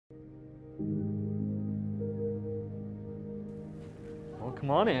Come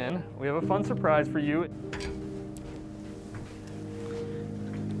on in. We have a fun surprise for you.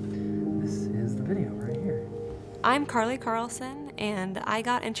 This is the video right here. I'm Carly Carlson, and I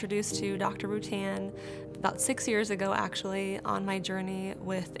got introduced to Dr. Rutan about 6 years ago, actually, on my journey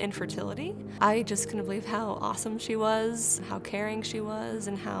with infertility. I just couldn't believe how awesome she was, how caring she was,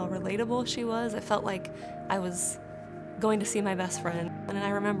 and how relatable she was. I felt like I was going to see my best friend. And I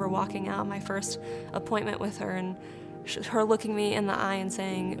remember walking out my first appointment with her and her looking me in the eye and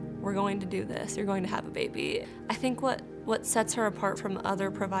saying, "We're going to do this, you're going to have a baby." I think what sets her apart from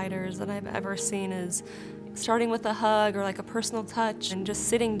other providers that I've ever seen is starting with a hug or like a personal touch and just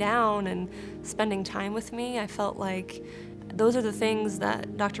sitting down and spending time with me. I felt like those are the things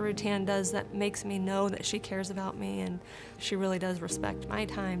that Dr. Rutan does that makes me know that she cares about me, and she really does respect my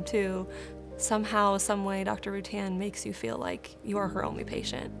time too. Somehow, some way, Dr. Rutan makes you feel like you are her only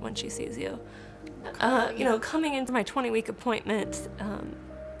patient when she sees you. You know, coming into my 20-week appointment,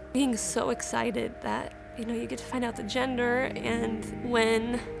 being so excited that, you know, you get to find out the gender, and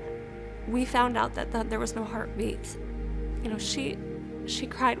when we found out that there was no heartbeat, you know, she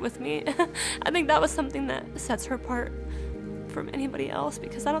cried with me. I think that was something that sets her apart from anybody else,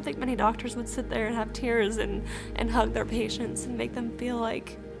 because I don't think many doctors would sit there and have tears and hug their patients and make them feel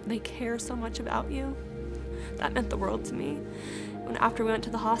like they care so much about you. That meant the world to me. When after we went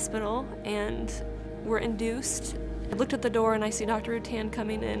to the hospital and were induced, I looked at the door and I see Dr. Rutan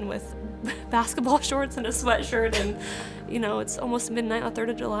coming in with basketball shorts and a sweatshirt, and you know, it's almost midnight on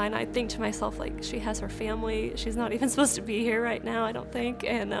 3rd of July, and I think to myself, like, she has her family. She's not even supposed to be here right now, I don't think.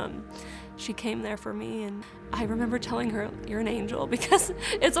 And she came there for me, and I remember telling her, "You're an angel," because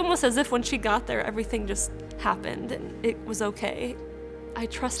it's almost as if when she got there, everything just happened and it was okay. I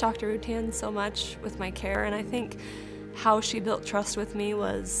trust Dr. Rutan so much with my care, and I think how she built trust with me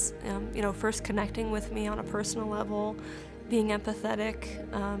was, you know, first connecting with me on a personal level, being empathetic,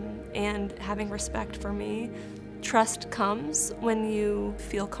 and having respect for me. Trust comes when you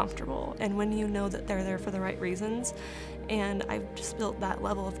feel comfortable and when you know that they're there for the right reasons, and I've just built that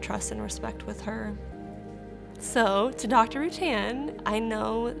level of trust and respect with her. So, to Dr. Rutan, I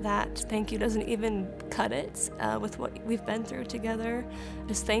know that thank you doesn't even cut it with what we've been through together.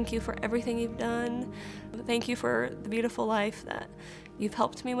 Just thank you for everything you've done. Thank you for the beautiful life that you've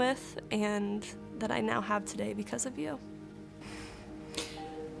helped me with and that I now have today because of you.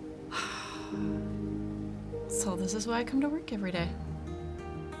 So this is why I come to work every day.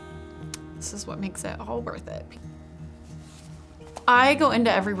 This is what makes it all worth it. I go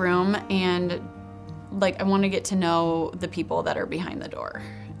into every room and I want to get to know the people that are behind the door.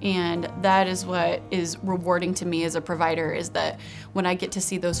 And that is what is rewarding to me as a provider, is that when I get to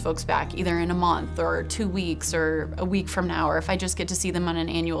see those folks back, either in a month or 2 weeks or a week from now, or if I just get to see them on an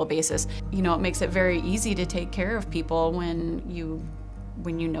annual basis, you know, it makes it very easy to take care of people when you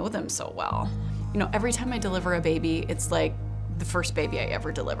know them so well. You know, every time I deliver a baby, it's like the first baby I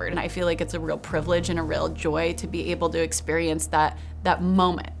ever delivered. And I feel like it's a real privilege and a real joy to be able to experience that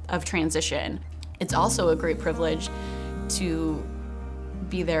moment of transition. It's also a great privilege to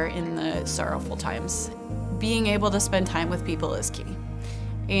be there in the sorrowful times. Being able to spend time with people is key.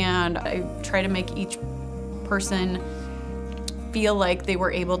 And I try to make each person feel like they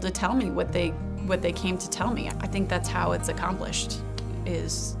were able to tell me what they came to tell me. I think that's how it's accomplished,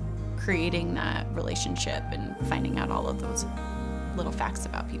 is creating that relationship and finding out all of those little facts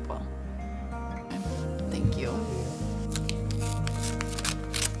about people. Thank you.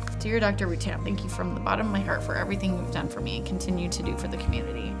 Dear Dr. Rutan, thank you from the bottom of my heart for everything you've done for me and continue to do for the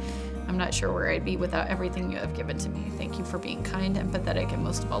community. I'm not sure where I'd be without everything you have given to me. Thank you for being kind, empathetic, and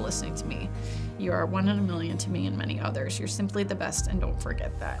most of all, listening to me. You are one in a million to me and many others. You're simply the best, and don't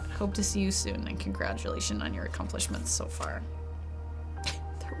forget that. Hope to see you soon, and congratulations on your accomplishments so far.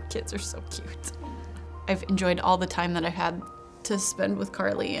 Their kids are so cute. I've enjoyed all the time that I've had to spend with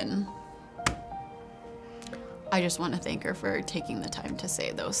Carly, and I just want to thank her for taking the time to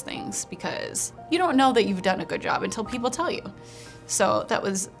say those things, because you don't know that you've done a good job until people tell you. So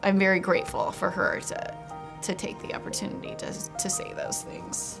I'm very grateful for her to take the opportunity to say those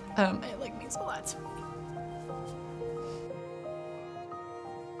things. It means a lot to me.